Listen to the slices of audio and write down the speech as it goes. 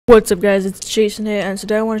What's up guys, it's Jason here, and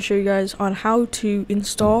today I want to show you guys on how to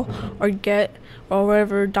install or get or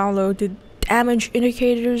whatever download the damage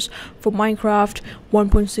indicators for Minecraft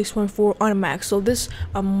 1.6.4 on a Mac. So this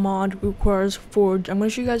mod requires Forge. I'm going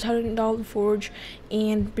to show you guys how to download Forge,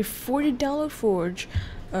 and before you download Forge,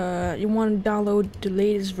 you want to download the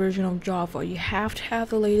latest version of Java. You have to have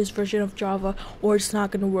the latest version of Java or it's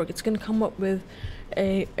not going to work. It's going to come up with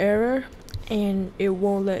a error and it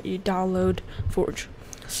won't let you download Forge.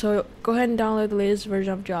 So go ahead and download the latest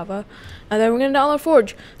version of Java, and then we're gonna download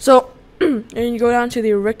Forge. So and you go down to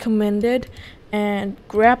the recommended and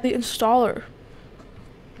grab the installer,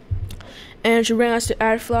 and it should bring us to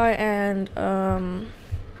AdFly, and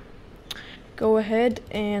go ahead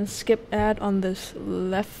and skip add on this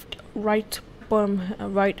left, right, bottom,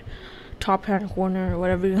 right, top hand corner, or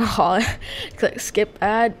whatever you call it. Click skip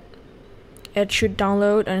add. It should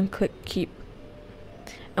download and click keep.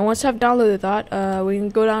 And once I've downloaded that, we can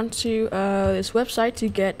go down to this website to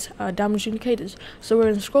get damage indicators. So we're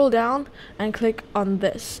going to scroll down and click on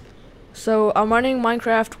this. So I'm running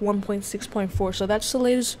Minecraft 1.6.4, so that's the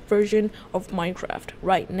latest version of Minecraft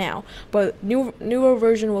right now. But newer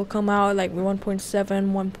version will come out like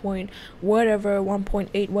 1.7, 1. Whatever,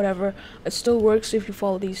 1.8, whatever. It still works if you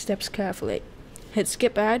follow these steps carefully. Hit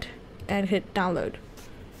skip add and hit download.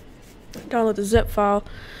 Download the zip file,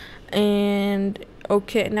 and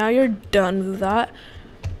okay, now you're done with that.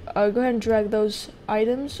 Go ahead and drag those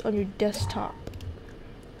items on your desktop.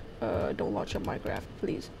 Don't launch up Minecraft,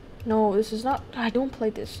 please. No, this is not. I don't play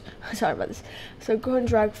this. Sorry about this. So go ahead and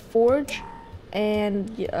drag Forge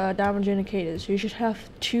and damage indicators. You should have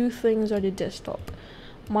two things on your desktop: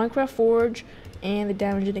 Minecraft Forge and the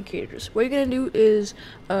damage indicators. What you're gonna do is,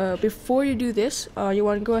 before you do this, you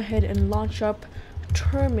want to go ahead and launch up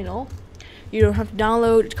Terminal. You don't have to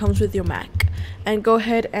download, it comes with your Mac. And go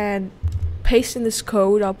ahead and paste in this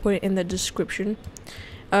code. I'll put it in the description.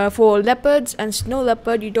 For leopards and snow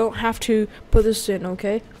leopard, you don't have to put this in,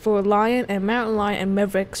 okay? For lion and mountain lion and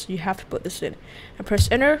mavericks, you have to put this in. And press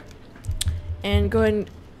enter, and go ahead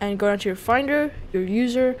and go down to your finder, your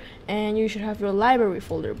user, and you should have your library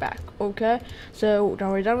folder back, okay? So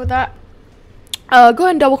now we're done with that. Go ahead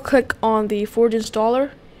and double click on the Forge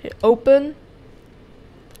installer, hit open,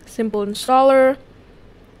 simple installer.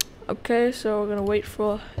 Okay, so we're gonna wait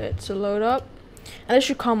for it to load up, and this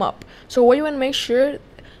should come up. So what you want to make sure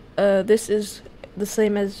this is the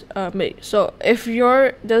same as me. So if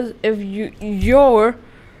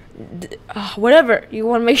whatever, you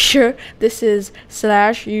want to make sure this is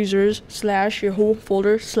 /users/ your home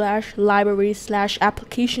folder / library /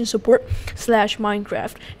 application support /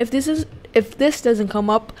 Minecraft. If this doesn't come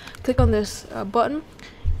up, click on this button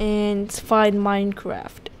and find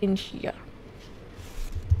Minecraft in here.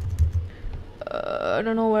 I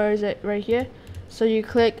don't know where is it, right here. So you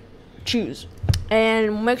click choose,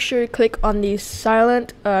 and make sure you click on the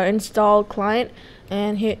silent install client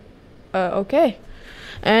and hit OK,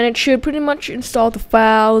 and it should pretty much install the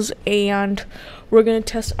files. And we're gonna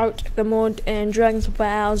test out the mod and drag some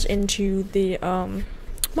files into the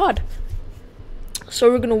mod. So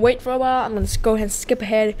we're gonna wait for a while. I'm gonna go ahead and skip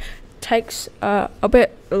ahead. Takes a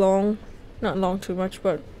bit long, not long too much,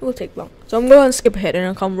 but it will take long. So I'm going to skip ahead and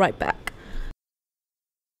I'll come right back.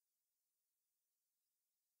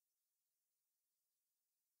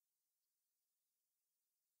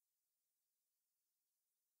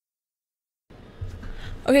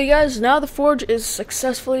 Okay guys, now the Forge is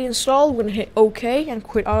successfully installed. We're gonna hit OK and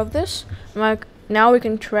quit out of this. Now we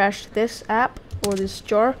can trash this app or this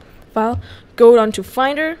jar file. Go down to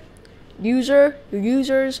Finder, User, your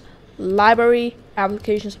users, library,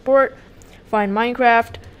 application support, find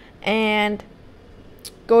Minecraft, and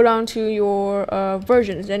go down to your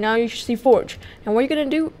versions, and now you should see Forge. And what you're gonna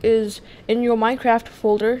do is, in your Minecraft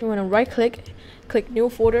folder, you want to right click, click new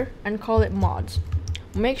folder, and call it mods.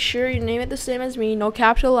 Make sure you name it the same as me, no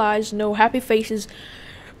capitalized, no happy faces,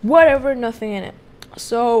 whatever, nothing in it.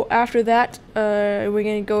 So after that, we're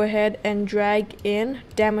gonna go ahead and drag in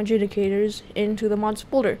damage indicators into the mods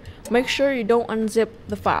folder. Make sure you don't unzip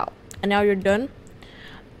the file. And now you're done.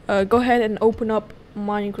 Go ahead and open up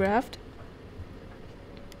Minecraft.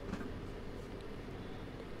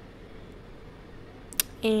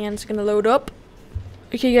 And it's gonna load up.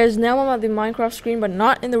 Okay guys, now I'm at the Minecraft screen, but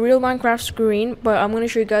not in the real Minecraft screen, but I'm gonna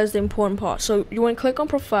show you guys the important part. So you want to click on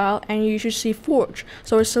profile and you should see Forge.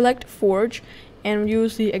 So select Forge and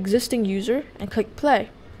use the existing user and click play.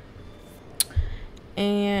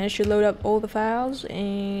 And it should load up all the files,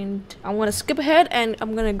 and I'm gonna skip ahead and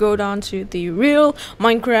I'm gonna go down to the real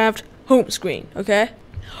Minecraft home screen, okay?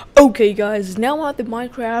 Okay guys, now at the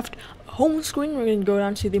Minecraft home screen, we're gonna go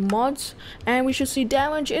down to the mods and we should see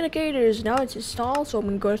damage indicators. Now it's installed, so I'm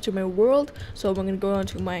gonna go to my world. So I'm gonna go down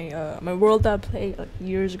to my my world that I played like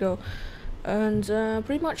years ago, and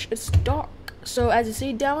pretty much it's dark. So as you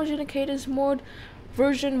see, damage indicators mode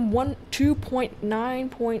version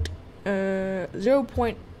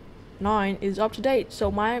 2.9.0.9 is up to date.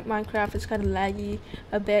 So my Minecraft is kind of laggy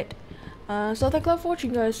a bit. So thank you for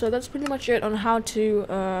watching, guys. So that's pretty much it on how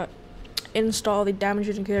to install the damage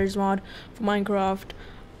indicators mod for Minecraft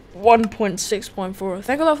 1.6.4.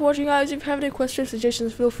 Thank you for watching, guys. If you have any questions,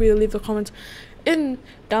 suggestions, feel free to leave the comments in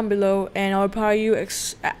down below, and I'll reply you.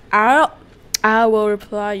 I will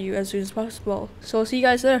reply you as soon as possible. So see you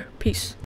guys there. Peace.